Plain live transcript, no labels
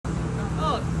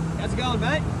How's it going,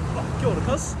 mate? Oh, kia ora,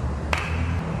 cuz.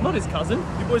 Not his cousin.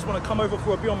 You boys want to come over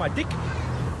for a beer on my dick? Dick?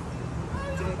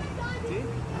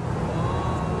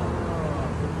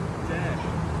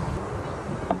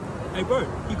 Hey, bro,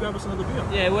 can you grab us another beer?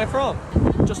 Yeah, where from?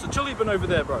 Just a chili bin over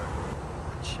there, bro.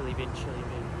 Chili bin. Chili bins.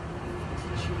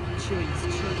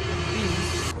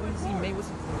 What does he mean? What's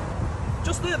he...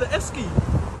 Just there, the esky.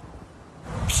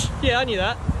 Yeah, I knew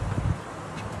that.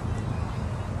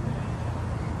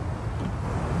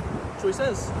 That's what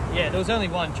he says. Yeah, there was only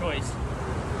one choice.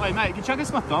 Hey mate, can you chuck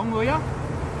us my thong, will ya?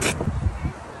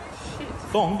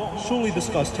 Thong? Surely this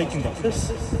guy's taking the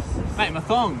piss. Mate, my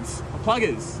thongs, my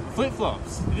pluggers, my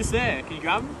flip-flops, they're just there. Can you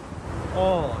grab them?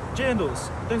 Oh,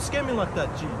 Jandals, don't scare me like that,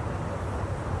 G.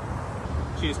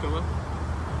 Cheers, Cooper.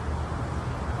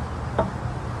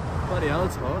 Bloody hell,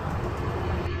 it's hot.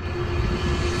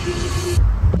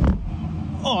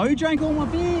 Oh, who drank all my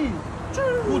beer?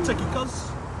 We'll take it,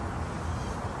 cuz.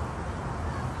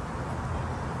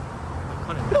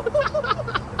 Kind of...